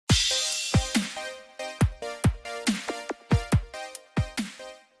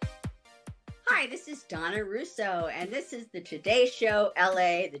Hi, this is Donna Russo, and this is the Today Show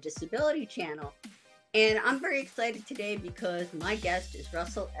LA, the Disability Channel. And I'm very excited today because my guest is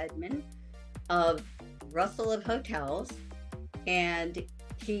Russell Edmond of Russell of Hotels, and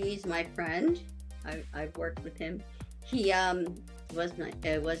he's my friend. I've worked with him. He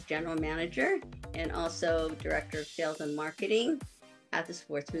was general manager and also director of sales and marketing at the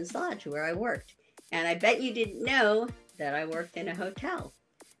Sportsman's Lodge where I worked. And I bet you didn't know that I worked in a hotel,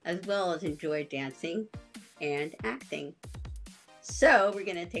 as well as enjoy dancing and acting. So we're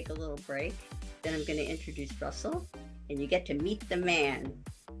gonna take a little break. Then I'm gonna introduce Russell, and you get to meet the man.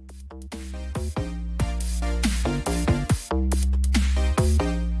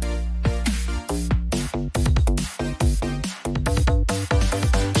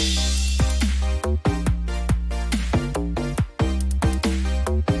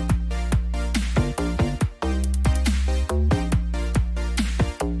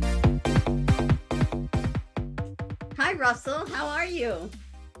 Hi, Russell. How are you?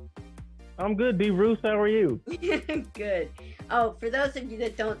 I'm good, D. Roos. How are you? Good. Oh, for those of you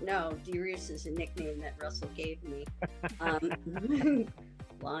that don't know, D. Roos is a nickname that Russell gave me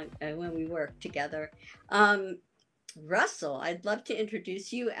when we worked together. Russell, I'd love to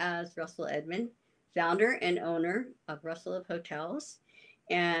introduce you as Russell Edmond, founder and owner of Russell of Hotels.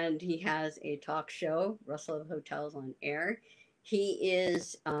 And he has a talk show, Russell of Hotels on Air. He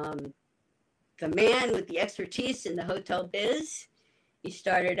is the man with the expertise in the hotel biz. He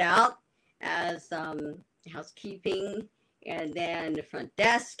started out as housekeeping, and then the front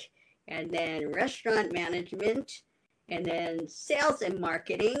desk, and then restaurant management, and then sales and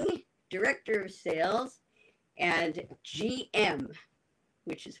marketing, director of sales, and GM,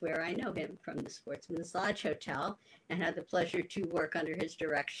 which is where I know him from the Sportsman's Lodge Hotel, and had the pleasure to work under his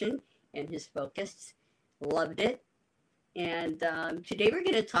direction and his focus. Loved it. And today we're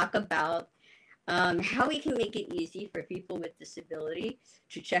going to talk about how we can make it easy for people with disability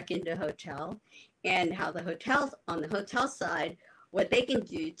to check into a hotel, and how the hotels, on the hotel side, what they can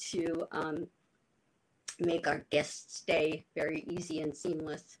do to make our guest stay very easy and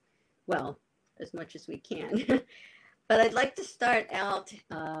seamless, well, as much as we can. But I'd like to start out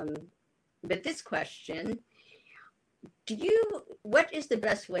with this question. What is the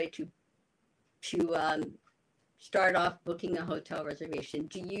best way to start off booking a hotel reservation?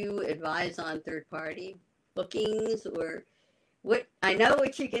 Do you advise on third-party bookings, or what? I know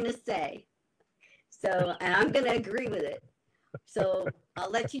what you're going to say. So, and I'm going to agree with it. So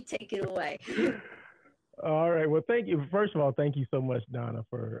I'll let you take it away. All right. Well, thank you. First of all, thank you so much, Donna,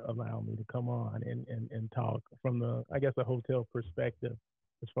 for allowing me to come on and talk from the, I guess, a hotel perspective,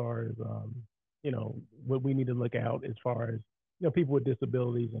 as far as, what we need to look out as far as, people with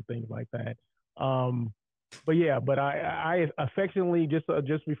disabilities and things like that. But I affectionately, just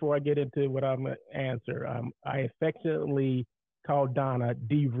before I get into what I'm going to answer, I affectionately call Donna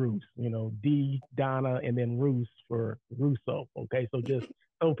D. Roos, D, Donna, and then Roos for Russo. Okay, so just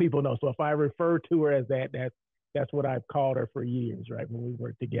so people know. So if I refer to her as that, that's what I've called her for years, right, when we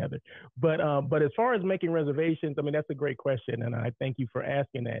worked together. But as far as making reservations, I mean, that's a great question, and I thank you for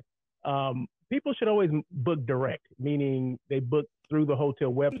asking that. People should always book direct, meaning they book through the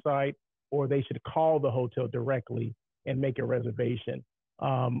hotel website, or they should call the hotel directly and make a reservation.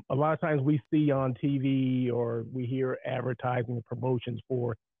 A lot of times we see on TV or we hear advertising promotions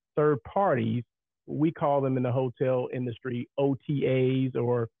for third parties. We call them in the hotel industry OTAs,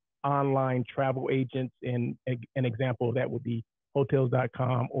 or online travel agents. And an example of that would be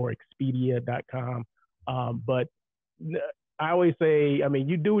hotels.com or expedia.com. But I always say, I mean,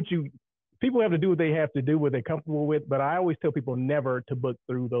 people have to do what they have to do, what they're comfortable with. But I always tell people never to book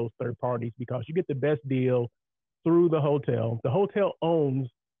through those third parties, because you get the best deal through the hotel. The hotel owns,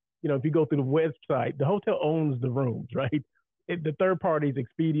 if you go through the website, the hotel owns the rooms, right? The third parties,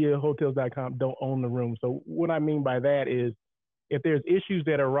 Expedia, hotels.com, don't own the room. So what I mean by that is, if there's issues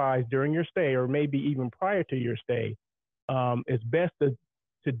that arise during your stay, or maybe even prior to your stay, it's best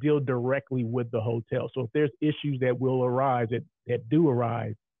to deal directly with the hotel. So if there's issues that will arise, that do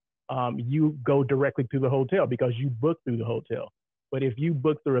arise, you go directly to the hotel because you book through the hotel. But if you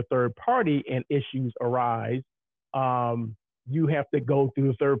book through a third party and issues arise, you have to go through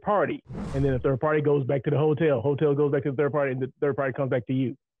the third party. And then the third party goes back to the hotel. Hotel goes back to the third party, and the third party comes back to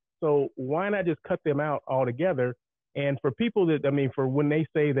you. So why not just cut them out altogether? And for people for when they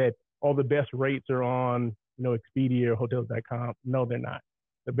say that all the best rates are on, Expedia or hotels.com, no, they're not.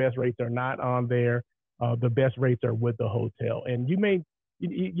 The best rates are not on there. The best rates are with the hotel. And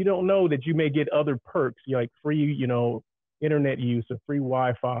you don't know that you may get other perks, like free, internet use or free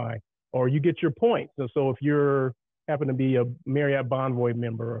Wi-Fi, or you get your points. So if you're happen to be a Marriott Bonvoy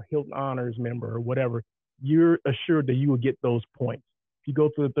member or Hilton Honors member or whatever, you're assured that you will get those points. If you go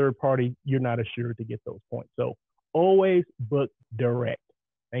to the third party, you're not assured to get those points. So always book direct.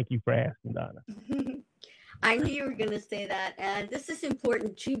 Thank you for asking, Donna. I knew you were going to say that. And this is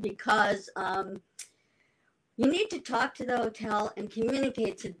important too, because you need to talk to the hotel and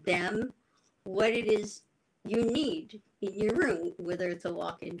communicate to them what it is you need in your room, whether it's a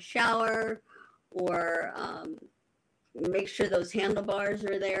walk-in shower or make sure those handlebars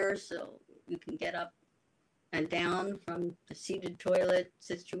are there so you can get up and down from the seated toilet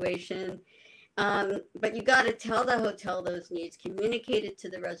situation. But you got to tell the hotel those needs, communicate it to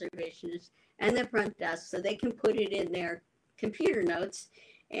the reservations and the front desk so they can put it in their computer notes,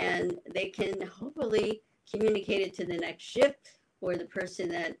 and they can hopefully communicate it to the next shift or the person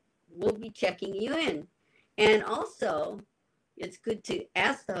that will be checking you in. And also, it's good to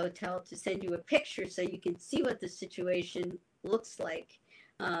ask the hotel to send you a picture so you can see what the situation looks like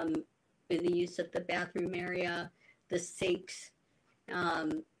in the use of the bathroom area, the sinks,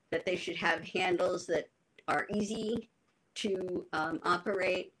 that they should have handles that are easy to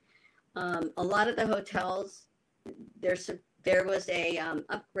operate. A lot of the hotels, there was a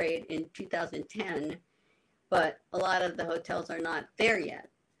upgrade in 2010, but a lot of the hotels are not there yet.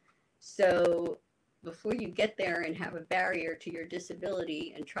 So before you get there and have a barrier to your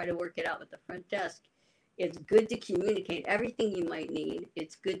disability and try to work it out with the front desk, it's good to communicate everything you might need.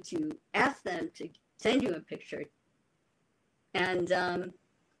 It's good to ask them to send you a picture. And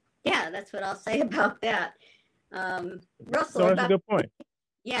yeah, that's what I'll say about that. Russell, so that's a good point.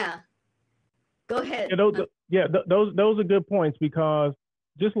 Yeah, go ahead. Those are good points, because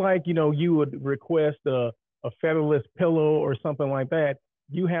just like, you would request a featherless pillow or something like that,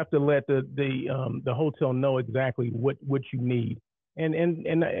 you have to let the hotel know exactly what you need,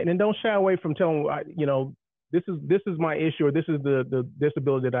 and don't shy away from telling this is my issue, or this is the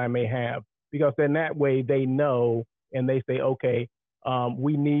disability that I may have, because then that way they know and they say, okay,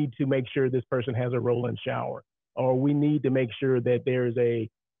 we need to make sure this person has a roll-in shower, or we need to make sure that there's a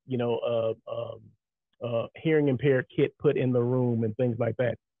hearing impaired kit put in the room and things like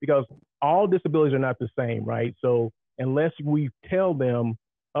that, because all disabilities are not the same, right? So unless we tell them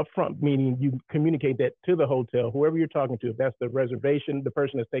upfront, meaning you communicate that to the hotel, whoever you're talking to, if that's the reservation, the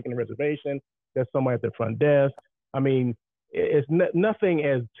person that's taking the reservation, that's somebody at the front desk. I mean, it's nothing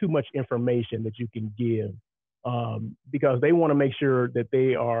as too much information that you can give, because they want to make sure that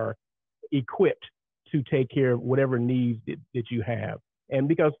they are equipped to take care of whatever needs that you have. And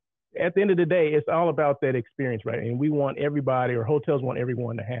because at the end of the day, it's all about that experience, right? And we want everybody, or hotels want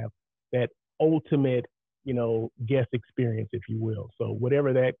everyone to have that ultimate, guest experience, if you will. So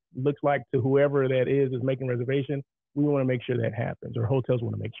whatever that looks like to whoever that is making reservation, we want to make sure that happens, or hotels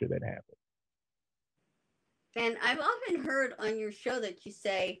want to make sure that happens. And I've often heard on your show that you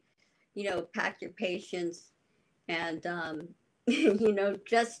say, pack your patience and,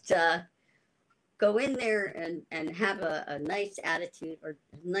 just go in there and have a nice attitude, or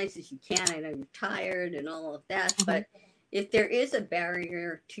as nice as you can. I know you're tired and all of that, but if there is a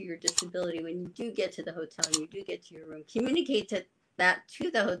barrier to your disability, when you do get to the hotel and you do get to your room, communicate that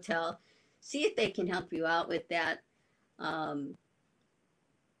to the hotel, see if they can help you out with that.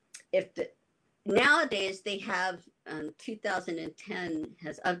 Nowadays they have, 2010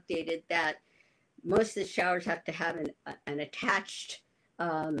 has updated that most of the showers have to have an attached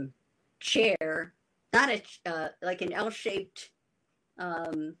chair, not like an L-shaped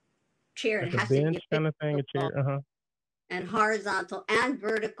chair. Like it has a bench to be kind of thing, a chair, and horizontal and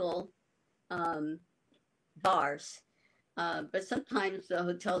vertical bars. But sometimes the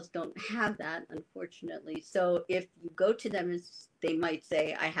hotels don't have that, unfortunately. So if you go to them, they might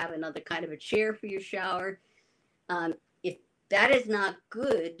say, I have another kind of a chair for your shower. If that is not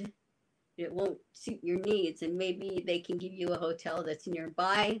good, it won't suit your needs. And maybe they can give you a hotel that's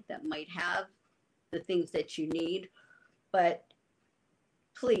nearby that might have the things that you need. But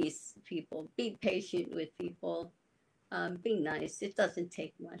please, people, be patient with people. Be nice. It doesn't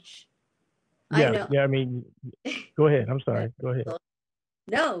take much. Yeah, I know. yeah. I mean, go ahead. I'm sorry. Go ahead.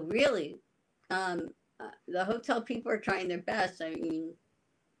 No, really. The hotel people are trying their best. I mean,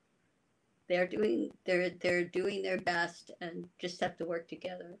 they're doing their best, and just have to work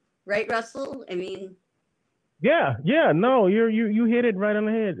together. Right, Russell? I mean. Yeah. No, you hit it right on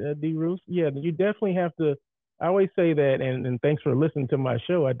the head, D. Ruth. Yeah, you definitely have to. I always say that, and thanks for listening to my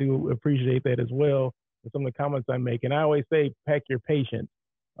show. I do appreciate that as well. Some of the comments I make, and I always say, pack your patience.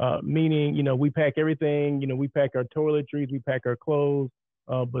 Meaning, we pack everything. We pack our toiletries, we pack our clothes,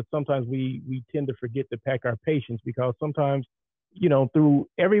 but sometimes we tend to forget to pack our patience because sometimes, through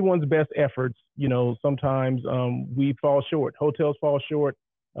everyone's best efforts, sometimes we fall short. Hotels fall short.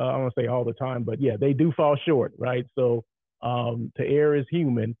 I don't want to say all the time, but yeah, they do fall short, right? So to err is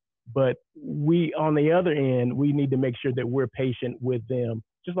human, but we, on the other end, we need to make sure that we're patient with them,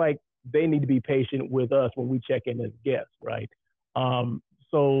 just like they need to be patient with us when we check in as guests, right? Um,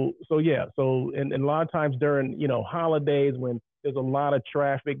 so yeah, and a lot of times during holidays when there's a lot of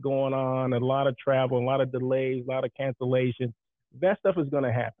traffic going on, a lot of travel, a lot of delays, a lot of cancellations, that stuff is going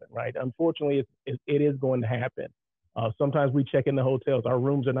to happen, right? Unfortunately, it is going to happen. Sometimes we check in the hotels, our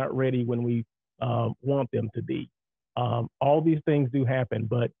rooms are not ready when we want them to be. All these things do happen,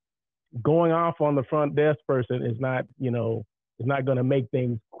 but going off on the front desk person is not going to make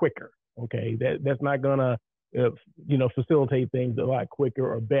things quicker. Okay, that's not going to facilitate things a lot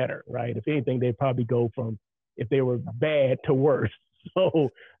quicker or better, right? If anything, they probably go from, if they were bad, to worse.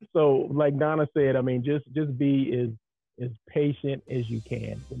 So like Donna said, I mean, just be as patient as you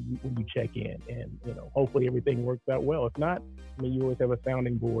can when you check in, and hopefully everything works out well. If not, I mean, you always have a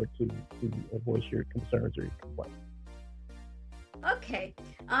sounding board to voice your concerns or your complaints. Okay.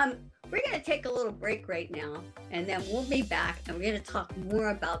 We're going to take a little break right now, and then we'll be back, and we're going to talk more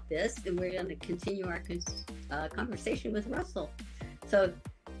about this, and we're going to continue our conversation with Russell. So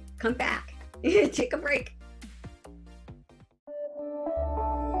come back. Take a break.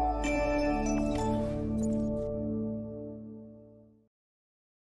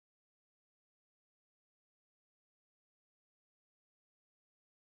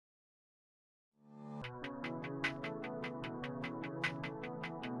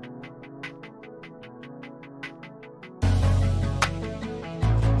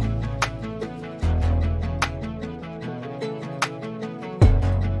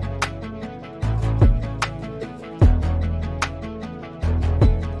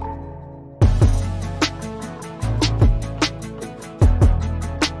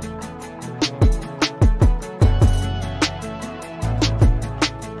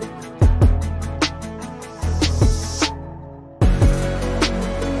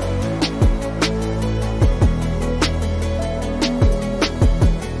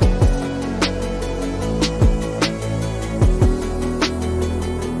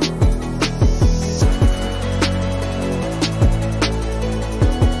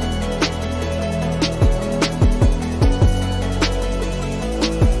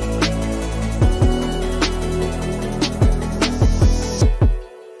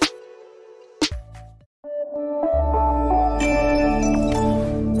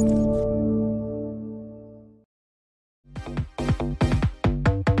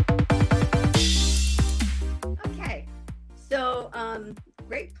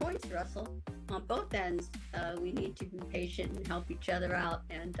 Great points, Russell. On both ends, we need to be patient and help each other out.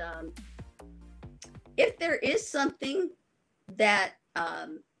 And if there is something that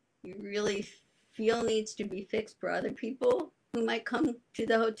you really feel needs to be fixed for other people who might come to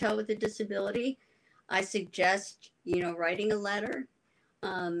the hotel with a disability, I suggest, writing a letter,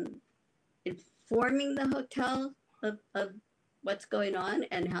 informing the hotel of what's going on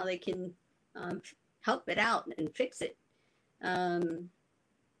and how they can help it out and fix it.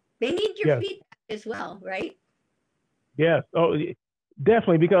 They need your feedback as well, right? Yes. Oh,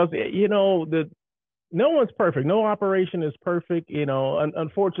 definitely, because no one's perfect. No operation is perfect.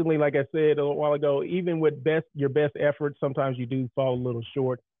 Unfortunately, like I said a while ago, even with your best efforts, sometimes you do fall a little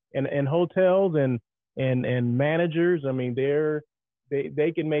short. And hotels and managers, I mean,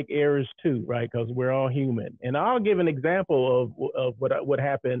 they can make errors too, right? Because we're all human. And I'll give an example of what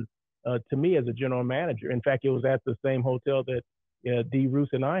happened to me as a general manager. In fact, it was at the same hotel that Dee Roos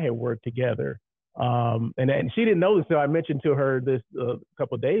and I had worked together. And she didn't know this, so I mentioned to her this a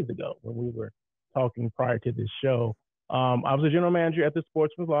couple of days ago when we were talking prior to this show. I was a general manager at the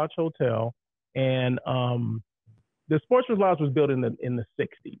Sportsman's Lodge Hotel, and the Sportsman's Lodge was built in the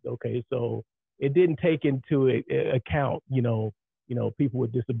 60s. Okay, so it didn't take into account, people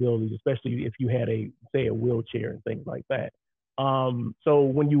with disabilities, especially if you had a wheelchair and things like that. So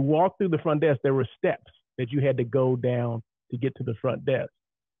when you walk through the front desk, there were steps that you had to go down to get to the front desk.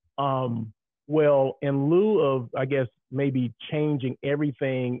 Well, in lieu of, I guess, maybe changing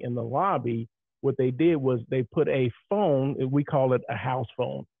everything in the lobby, what they did was they put a phone, we call it a house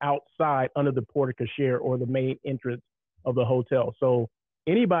phone, outside under the porte cochere or the main entrance of the hotel. So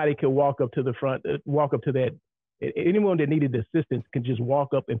anybody could walk up to that. Anyone that needed assistance could just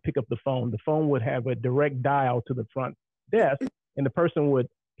walk up and pick up the phone. The phone would have a direct dial to the front desk, and the person would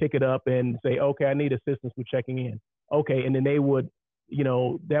pick it up and say, okay, I need assistance with checking in. Okay, and then they would,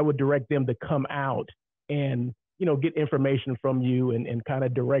 that would direct them to come out and, get information from you and kind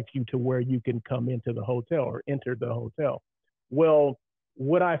of direct you to where you can come into the hotel or enter the hotel. Well,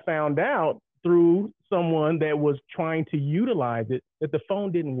 what I found out through someone that was trying to utilize it, that the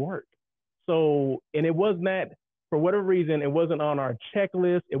phone didn't work. So, and it was not, for whatever reason, it wasn't on our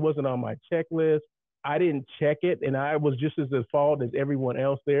checklist. It wasn't on my checklist. I didn't check it, and I was just as at fault as everyone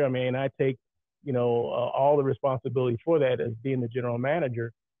else there. I mean, I take, all the responsibility for that as being the general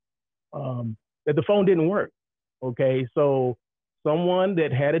manager. That the phone didn't work. Okay, so someone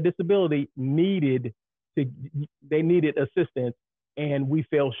that had a disability they needed assistance, and we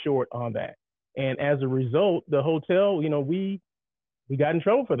fell short on that. And as a result, the hotel, we got in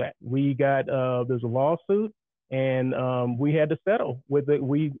trouble for that. We got there's a lawsuit, and we had to settle with it.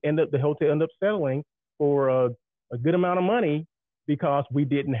 The hotel ended up settling for a good amount of money because we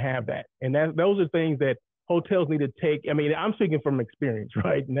didn't have that. And those are things that hotels need to take. I mean, I'm speaking from experience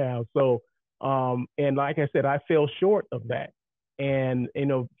right now. So, and like I said, I fell short of that. And,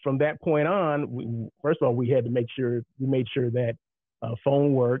 from that point on, first of all, we made sure that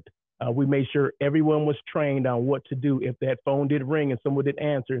phone worked. We made sure everyone was trained on what to do if that phone did ring and someone did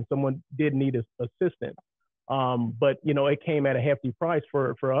answer and someone did need assistance. But, it came at a hefty price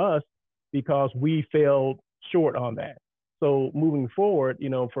for us because we fell short on that. So moving forward,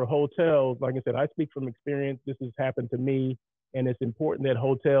 for hotels, like I said, I speak from experience. This has happened to me, and it's important that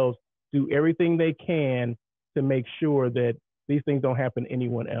hotels do everything they can to make sure that these things don't happen to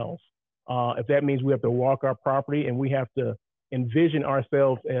anyone else. If that means we have to walk our property and we have to envision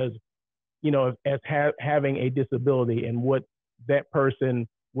ourselves as, having a disability and what that person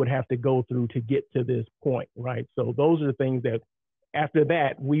would have to go through to get to this point, right? So those are the things that after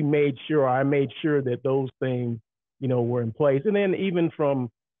that, I made sure that those things, were in place. And then even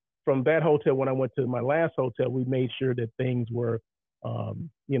from that hotel, when I went to my last hotel, we made sure that things were,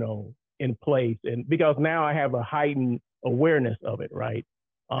 in place. And because now I have a heightened awareness of it, right?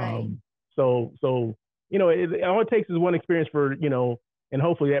 Right. So all it takes is one experience for, and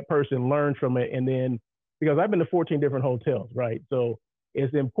hopefully that person learned from it. And then, because I've been to 14 different hotels, right? So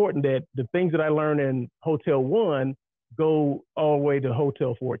it's important that the things that I learned in Hotel 1 go all the way to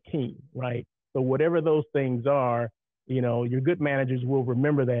Hotel 14, right? So whatever those things are, your good managers will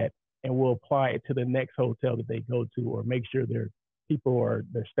remember that and will apply it to the next hotel that they go to, or make sure their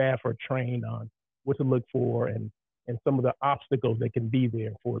staff are trained on what to look for and some of the obstacles that can be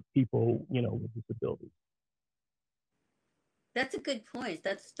there for people, with disabilities. That's a good point.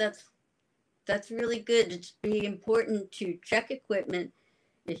 That's really good. It's really important to check equipment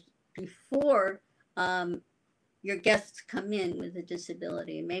before your guests come in with a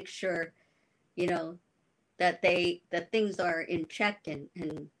disability, and make sure, that things are in check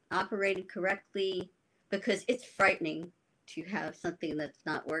and operated correctly, because it's frightening to have something that's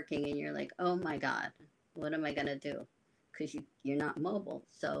not working and you're like, oh my God, what am I going to do? Because you're not mobile.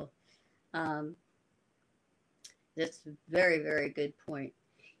 So that's a very, very good point.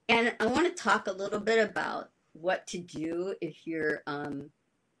 And I want to talk a little bit about what to do if your room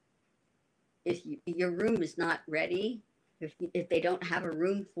is not ready, if they don't have a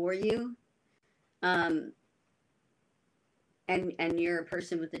room for you, and you're a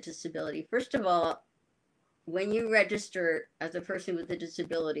person with a disability. First of all, when you register as a person with a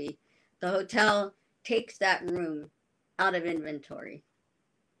disability, the hotel takes that room out of inventory.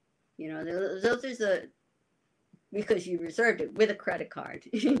 Those are because you reserved it with a credit card.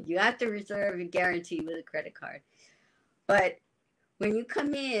 You have to reserve a guarantee with a credit card. But when you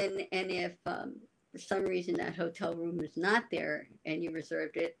come in, and if for some reason that hotel room is not there and you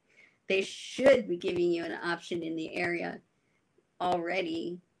reserved it, they should be giving you an option in the area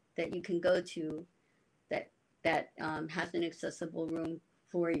already that you can go to that has an accessible room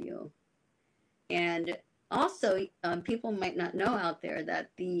for you. And also, people might not know out there that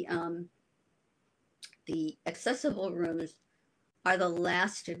the accessible rooms are the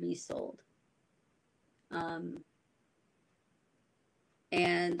last to be sold. And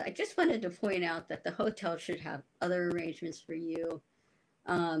I just wanted to point out that the hotel should have other arrangements for you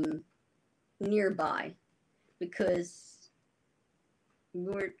nearby, because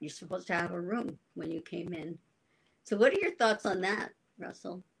you're supposed to have a room when you came in. So what are your thoughts on that,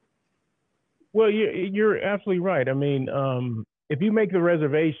 Russell? Well, you're absolutely right. I mean, if you make the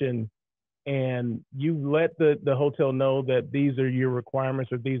reservation and you let the hotel know that these are your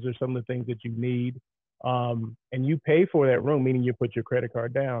requirements or these are some of the things that you need, and you pay for that room, meaning you put your credit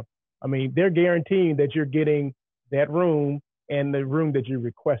card down, I mean, they're guaranteeing that you're getting that room and the room that you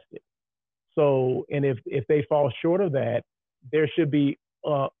requested. So, and if they fall short of that, there should be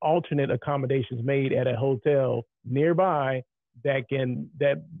alternate accommodations made at a hotel nearby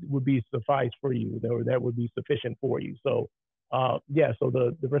that would be suffice for you, or that would be sufficient for you. So yeah, so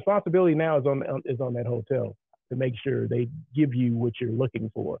the responsibility now is on that hotel to make sure they give you what you're looking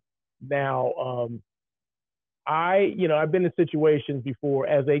for. Now, I've been in situations before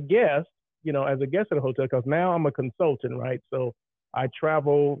as a guest, as a guest at a hotel, because now I'm a consultant, right? So I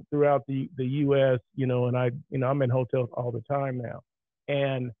travel throughout the U.S., and I'm in hotels all the time now.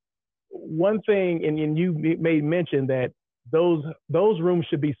 And one thing, and you made mention that those rooms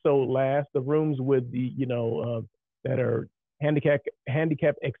should be sold last. The rooms with the that are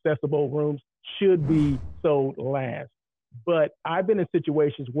handicap accessible rooms should be sold last. But I've been in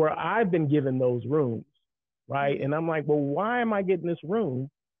situations where I've been given those rooms, right? Mm-hmm. And I'm like, well, why am I getting this room?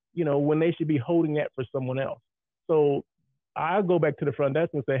 When they should be holding that for someone else. So I'll go back to the front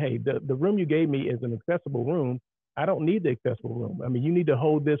desk and say, hey, the room you gave me is an accessible room. I don't need the accessible room. I mean, you need to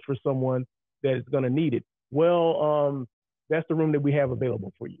hold this for someone that is going to need it. Well, that's the room that we have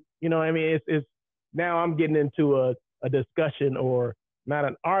available for you. I mean, it's now I'm getting into a discussion, or not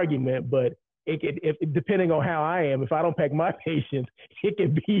an argument, but if depending on how I am, if I don't pack my patience, it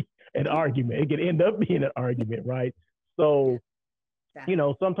could be an argument. It could end up being an argument, right? So,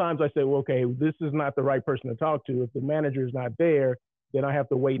 Exactly. sometimes I say, well, okay, this is not the right person to talk to. If the manager is not there, then I have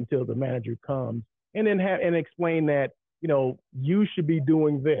to wait until the manager comes, and then explain that, you should be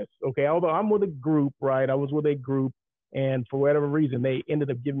doing this. Okay, although I'm with a group, right? I was with a group, and for whatever reason, they ended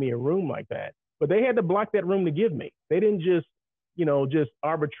up giving me a room like that. But they had to block that room to give me. They didn't just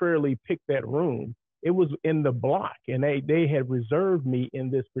arbitrarily pick that room. It was in the block, and they had reserved me in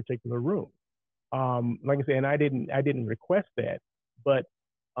this particular room. Like I said, and I didn't request that, but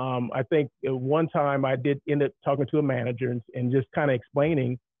I think at one time I did end up talking to a manager, and just kind of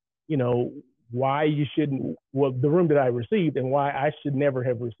explaining, you know, why you shouldn't, well, the room that I received, and why I should never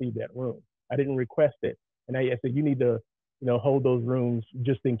have received that room. I didn't request it. And I said, you need to, hold those rooms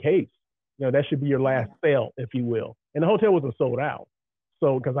just in case. That should be your last Yeah. sale, if you will. And the hotel wasn't sold out.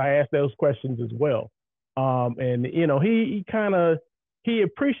 So, because I asked those questions as well. And, he kind of, he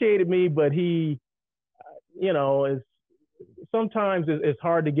appreciated me, but he, is sometimes it's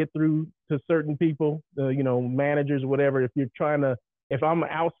hard to get through to certain people, managers, whatever. If I'm an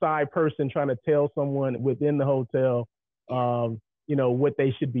outside person trying to tell someone within the hotel, Yeah. what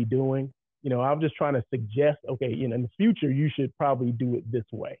they should be doing, I'm just trying to suggest, okay, in the future, you should probably do it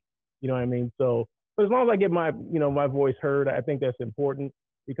this way. You know what I mean? So, but as long as I get my voice heard, I think that's important,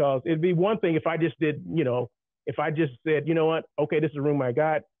 because it'd be one thing if I just did, if I just said, you know what, okay, this is the room I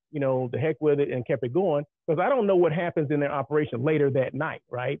got, the heck with it, and kept it going, because I don't know what happens in their operation later that night,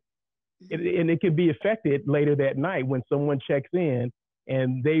 right? Mm-hmm. And it could be affected later that night when someone checks in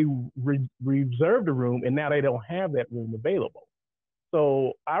and they reserve the room, and now they don't have that room available.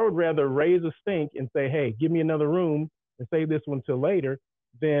 So I would rather raise a stink and say, hey, give me another room and save this one till later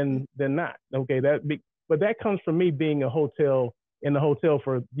than not. Okay, but that comes from me being in the hotel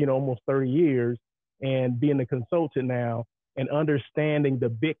for almost 30 years, and being a consultant now, and understanding the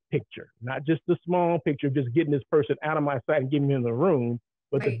big picture, not just the small picture, just getting this person out of my sight and giving him the room,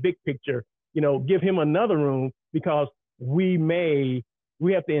 but the Right. big picture, give him another room, because we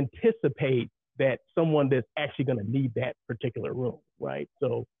have to anticipate that someone that's actually going to need that particular room, right?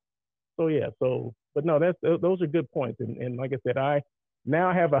 So yeah, but no, those are good points, and like I said, I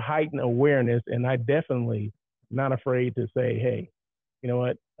now have a heightened awareness, and I definitely not afraid to say, hey, you know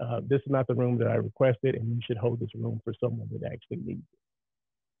what, this is not the room that I requested, and you should hold this room for someone that actually needs it.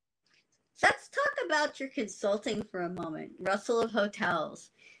 Let's talk about your consulting for a moment, Russell of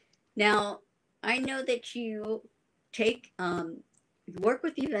Hotels. Now, I know that you take you work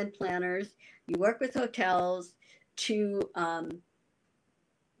with event planners, you work with hotels to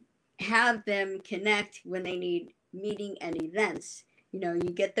have them connect when they need meeting and events. You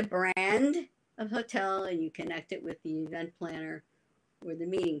get the brand of hotel and you connect it with the event planner or the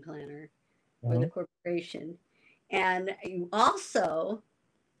meeting planner or the Uh-huh. corporation. And you also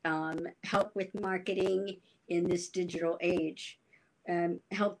help with marketing in this digital age and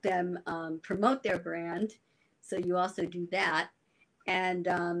help them promote their brand. So you also do that. And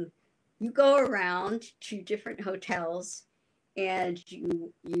you go around to different hotels and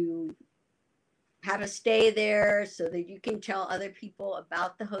you have a stay there so that you can tell other people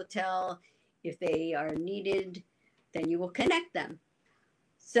about the hotel. If they are needed, then you will connect them.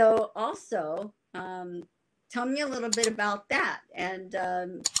 So also, tell me a little bit about that. And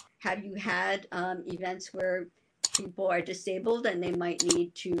have you had events where people are disabled and they might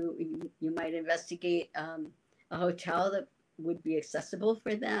need to, you might investigate a hotel that would be accessible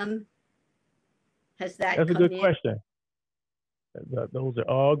for them? Has that That's a come good in? question. Those are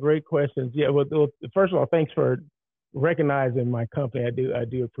all great questions. Yeah. Well, first of all, thanks for recognizing my company. I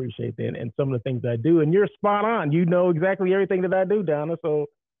do appreciate that, and some of the things I do. And you're spot on. You know exactly everything that I do, Donna. So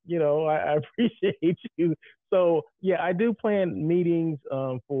I appreciate you. So yeah, I do plan meetings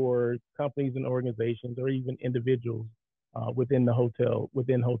for companies and organizations, or even individuals within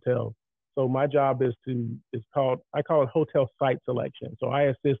hotels. So my job is called I call it hotel site selection. So I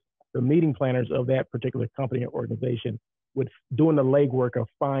assist the meeting planners of that particular company or organization with doing the legwork of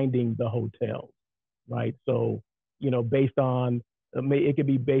finding the hotels, right? So based on it could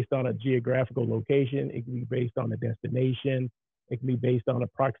be based on a geographical location, it can be based on a destination, it can be based on a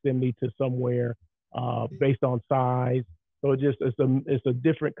proximity to somewhere, based on size. So it's a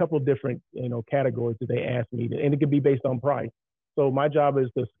different couple of different categories that they ask me to, and it can be based on price. So my job is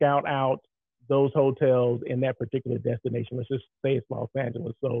to scout out those hotels in that particular destination. Let's just say it's Los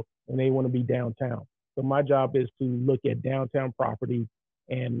Angeles, so and they want to be downtown. So my job is to look at downtown properties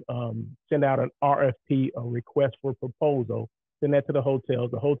and send out an RFP, a request for proposal, send that to the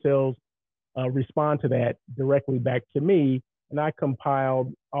hotels. The hotels respond to that directly back to me, and I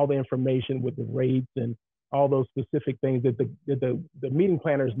compiled all the information with the rates and all those specific things that the meeting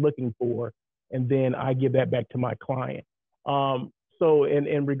planner is looking for, and then I give that back to my client. So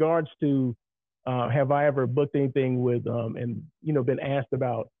in regards to have I ever booked anything with and been asked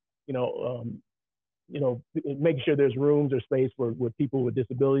about you know making sure there's rooms or space for with people with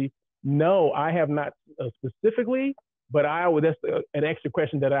disabilities? No, I have not specifically, but that's an extra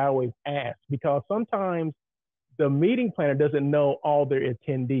question that I always ask, because sometimes the meeting planner doesn't know all their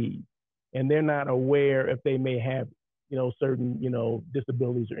attendees, and they're not aware if they may have certain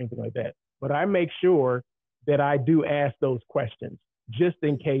disabilities or anything like that. But I make sure that I do ask those questions just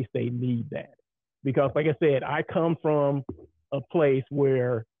in case they need that, because like I said, I come from a place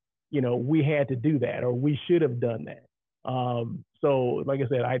where we had to do that, or we should have done that. So like I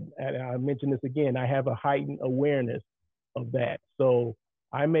said, I mentioned this again, I have a heightened awareness of that. So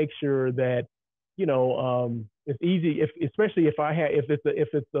I make sure that it's easy, especially if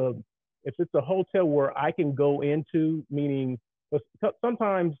it's a hotel where I can go into, meaning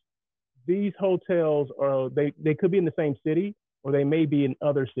sometimes these hotels they could be in the same city, or they may be in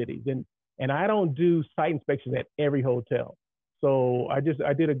other cities, and I don't do site inspections at every hotel. So I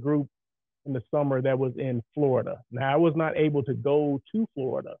did a group in the summer that was in Florida. Now I was not able to go to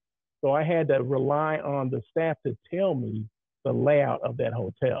Florida, so I had to rely on the staff to tell me the layout of that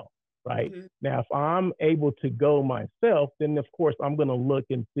hotel. Right Mm-hmm. now, if I'm able to go myself, then of course I'm going to look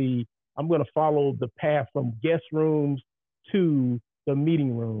and see. I'm going to follow the path from guest rooms to the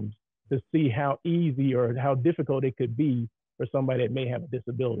meeting rooms to see how easy or how difficult it could be for somebody that may have a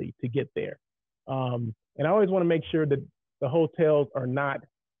disability to get there. And I always want to make sure that the hotels are not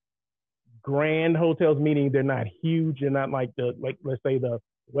grand hotels, meaning they're not huge. They're not like let's say the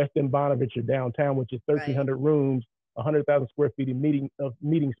Westin Bonavich or downtown, which is Right. 1,300 rooms, 100,000 square feet of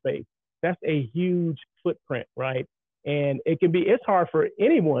meeting space. That's a huge footprint, right? And it's hard for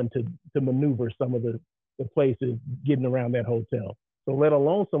anyone to maneuver some of the places getting around that hotel. So let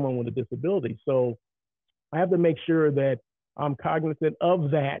alone someone with a disability. So I have to make sure that I'm cognizant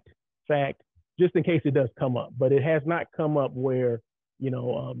of that fact, just in case it does come up. But it has not come up where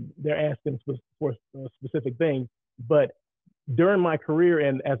they're asking for specific things. But during my career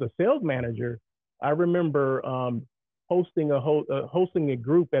and as a sales manager, I remember hosting a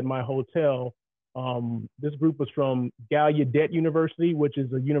group at my hotel. This group was from Gallaudet University, which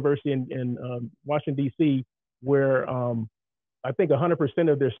is a university in Washington D.C., where I think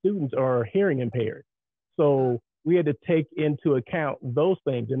 100% of their students are hearing impaired. Wow. So we had to take into account those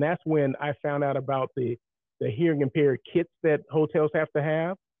things, and that's when I found out about the hearing impaired kits that hotels have to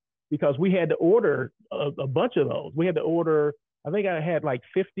have, because we had to order a bunch of those. We had to order. I think I had like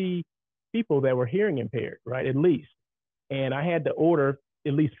 50 people that were hearing impaired, right, at least, and I had to order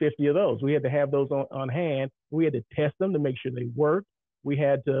at least 50 of those. We had to have those on hand. We had to test them to make sure they worked. We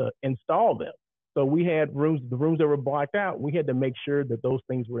had to install them. So we had the rooms that were blocked out, we had to make sure that those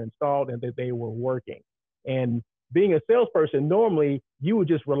things were installed and that they were working. And being a salesperson, normally you would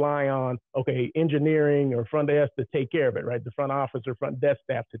just rely on, okay, engineering or front desk to take care of it, right? The front office or front desk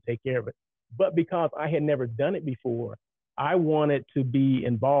staff to take care of it. But because I had never done it before, I wanted to be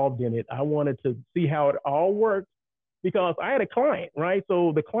involved in it. I wanted to see how it all worked, because I had a client, right?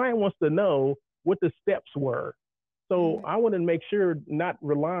 So the client wants to know what the steps were. So Mm-hmm. I wanted to make sure, not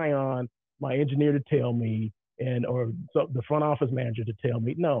rely on my engineer to tell me or the front office manager to tell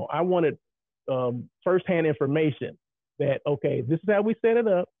me. No, I wanted firsthand information that, okay, this is how we set it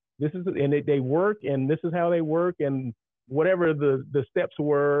up. This is, and they work, and this is how they work, and whatever the steps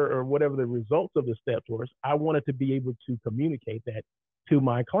were, or whatever the results of the steps were, I wanted to be able to communicate that to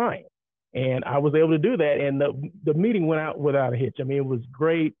my client. And I was able to do that. And the meeting went out without a hitch. I mean, it was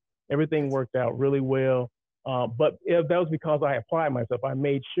great. Everything worked out really well. But that was because I applied myself. I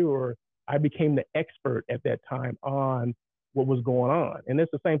made sure I became the expert at that time on what was going on. And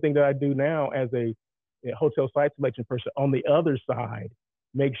it's the same thing that I do now as a hotel site selection person. On the other side,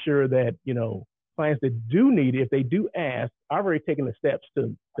 make sure that, clients that do need it, if they do ask, I've already taken the steps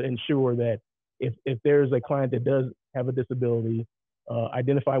to ensure that if there's a client that does have a disability,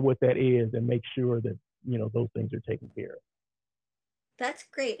 identify what that is and make sure that, those things are taken care of. That's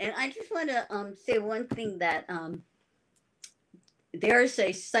great. And I just want to say one thing, that there's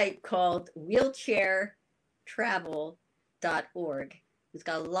a site called wheelchairtravel.org. It's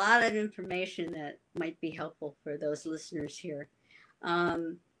got a lot of information that might be helpful for those listeners here.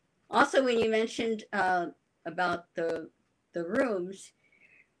 Also, when you mentioned about the rooms,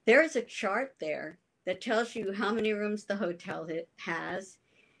 there's a chart there that tells you how many rooms the hotel has,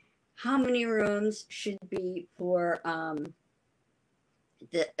 how many rooms should be for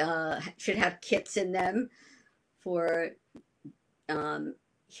should have kits in them for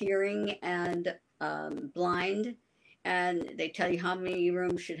hearing and blind, and they tell you how many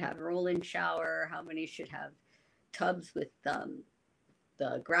rooms should have roll-in shower, how many should have tubs with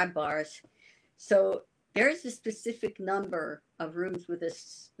the grab bars. So there's a specific number of rooms with a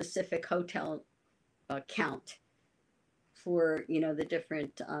specific hotel count for the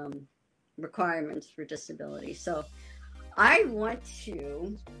different requirements for disability. So I want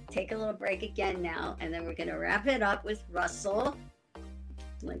to take a little break again now, and then we're going to wrap it up with Russell,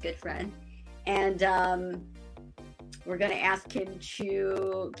 my good friend, and we're going to ask him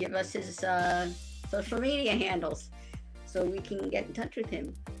to give us his social media handles so we can get in touch with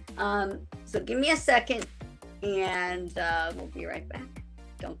him. So give me a second, and we'll be right back.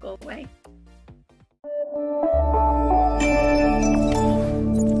 Don't go away.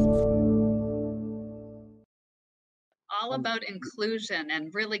 All about inclusion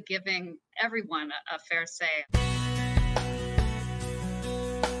and really giving everyone a fair say.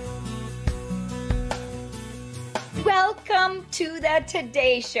 Welcome to the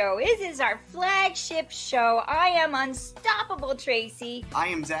Today Show. This is our flagship show. I am Unstoppable Tracy. I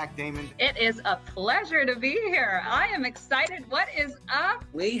am Zach Damon. It is a pleasure to be here. I am excited. What is up?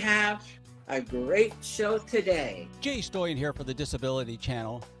 We have a great show today. Jay Stoyan here for the Disability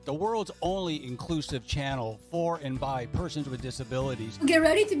Channel, the world's only inclusive channel for and by persons with disabilities. Get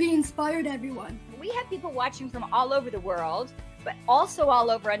ready to be inspired, everyone. We have people watching from all over the world, but also all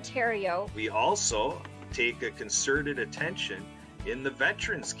over Ontario. We also take a concerted attention in the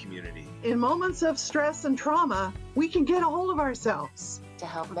veterans community. In moments of stress and trauma, we can get a hold of ourselves. To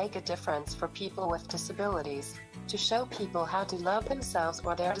help make a difference for people with disabilities, to show people how to love themselves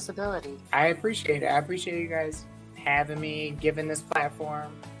or their disability. I appreciate it. I appreciate you guys having me, giving this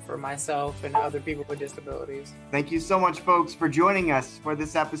platform for myself and other people with disabilities. Thank you so much, folks, for joining us for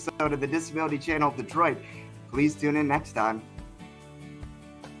this episode of the Disability Channel of Detroit. Please tune in next time.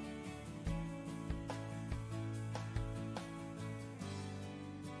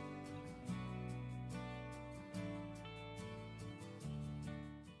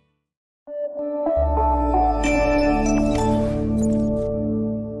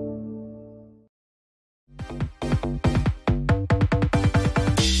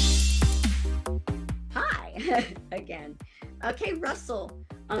 Again. Okay, Russell,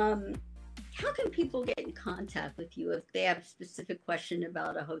 how can people get in contact with you if they have a specific question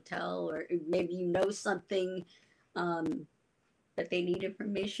about a hotel, or maybe something that they need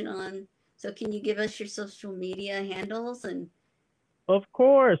information on? So can you give us your social media handles? And Of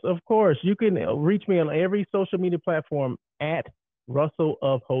course. You can reach me on every social media platform at Russell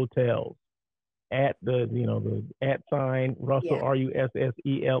of Hotels. At the at sign Russell, yeah.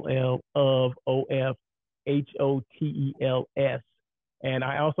 RUSSELL of OFHOTELS. And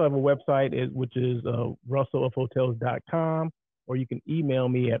I also have a website which is russellofhotels.com, or you can email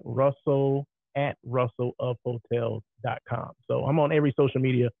me at russell@russellofhotels.com. So I'm on every social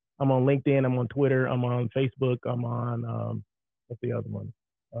media. I'm on LinkedIn, I'm on Twitter, I'm on Facebook, I'm on what's the other one?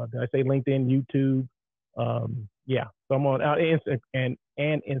 Did I say LinkedIn, YouTube? Yeah, so I'm on and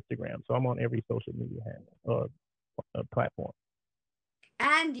Instagram. So I'm on every social media handle platform.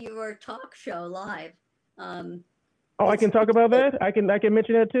 And your talk show live. I can talk about that. I can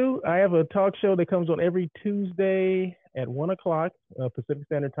mention that too. I have a talk show that comes on every Tuesday at 1:00 Pacific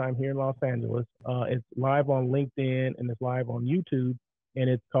Standard Time here in Los Angeles. It's live on LinkedIn and it's live on YouTube, and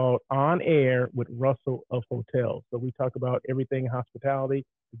it's called On Air with Russell of Hotels. So we talk about everything hospitality,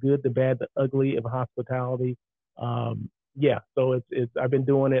 the good, the bad, the ugly of hospitality. Yeah, so it's I've been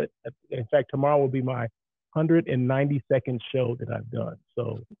doing it. In fact, tomorrow will be my 192nd show that I've done.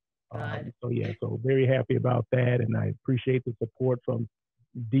 So yeah, so very happy about that, and I appreciate the support from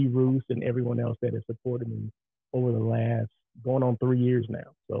D. Roos and everyone else that has supported me over the last going on 3 years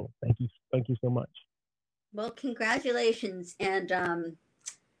now. So thank you so much. Well, congratulations, and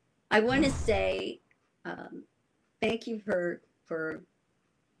I want to say thank you for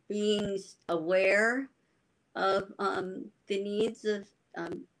being aware of the needs of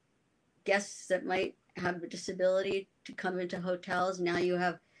guests that might have a disability to come into hotels. Now you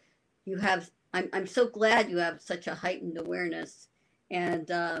have. I'm so glad you have such a heightened awareness, and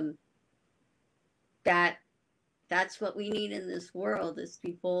that's what we need in this world, is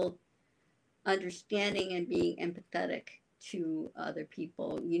people understanding and being empathetic to other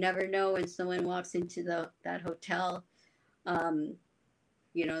people. You never know when someone walks into that hotel,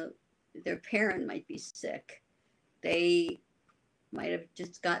 you know, their parent might be sick. They might have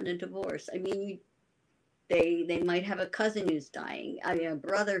just gotten a divorce. I mean, they might have a cousin who's dying. I mean, a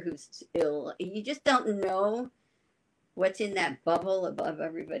brother who's ill. You just don't know what's in that bubble above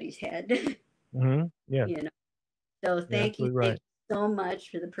everybody's head. Mm-hmm. Yeah. You know. So thank you, right. thank you so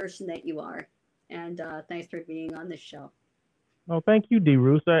much for the person that you are, and thanks for being on the show. Oh, thank you, D.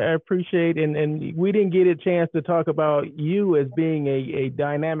 Roos. I appreciate, and we didn't get a chance to talk about you as being a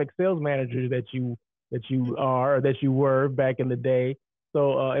dynamic sales manager that you are, or that you were back in the day.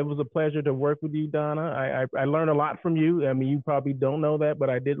 So it was a pleasure to work with you, Donna. I learned a lot from you. I mean, you probably don't know that,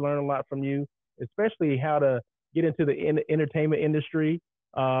 but I did learn a lot from you, especially how to get into the entertainment industry.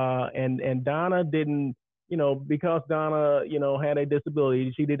 And Donna didn't, you know, because Donna, you know, had a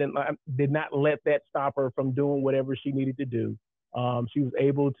disability, she did not let that stop her from doing whatever she needed to do. She was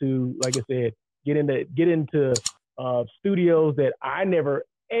able to, like I said, get into studios that I never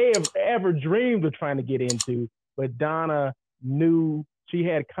ever dreamed of trying to get into. But Donna knew she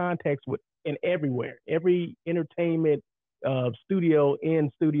had contacts in every entertainment studio in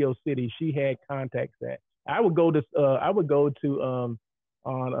Studio City. She had contacts at. I would go to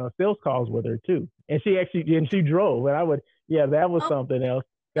on sales calls with her too, and she drove, and I would, yeah, that was something else.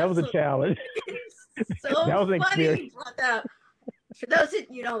 That was a challenge. So that was an funny experience. you brought that up. For those that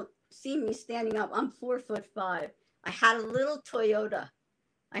you don't see me standing up, I'm 4'5". I had a little Toyota.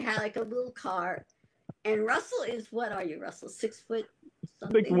 I had like a little car. And Russell is, what are you, Russell? 6 foot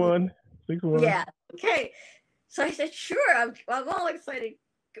something? 6'1". Yeah. Okay. So I said, sure. I'm all excited.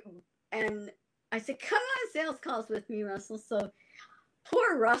 And I said, come on sales calls with me, Russell. So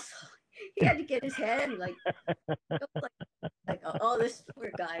poor Russell, he had to get his head like oh, this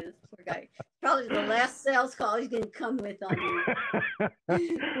poor guy. Probably the last sales call he's going to come with on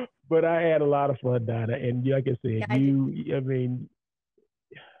me. But I had a lot of fun, Donna. And like I said,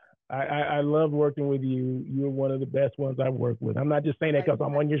 I love working with you. You're one of the best ones I've worked with. I'm not just saying that because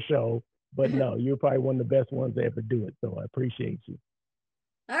I'm on your show, but no, you're probably one of the best ones to ever do it. So I appreciate you.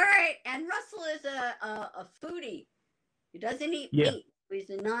 All right. And Russell is a foodie. He doesn't eat meat. He's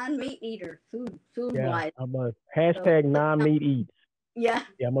a non-meat eater, food-wise. I'm a hashtag non-meat eats. Yeah.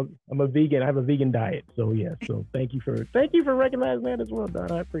 Yeah, I'm a vegan. I have a vegan diet. So yeah. So thank you for recognizing that as well,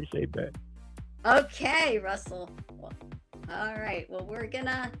 Donna. I appreciate that. Okay, Russell. Well, all right. Well, we're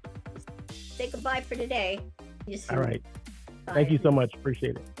gonna say goodbye for today. All right. Bye. Thank you so much.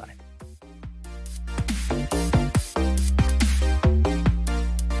 Appreciate it. Bye.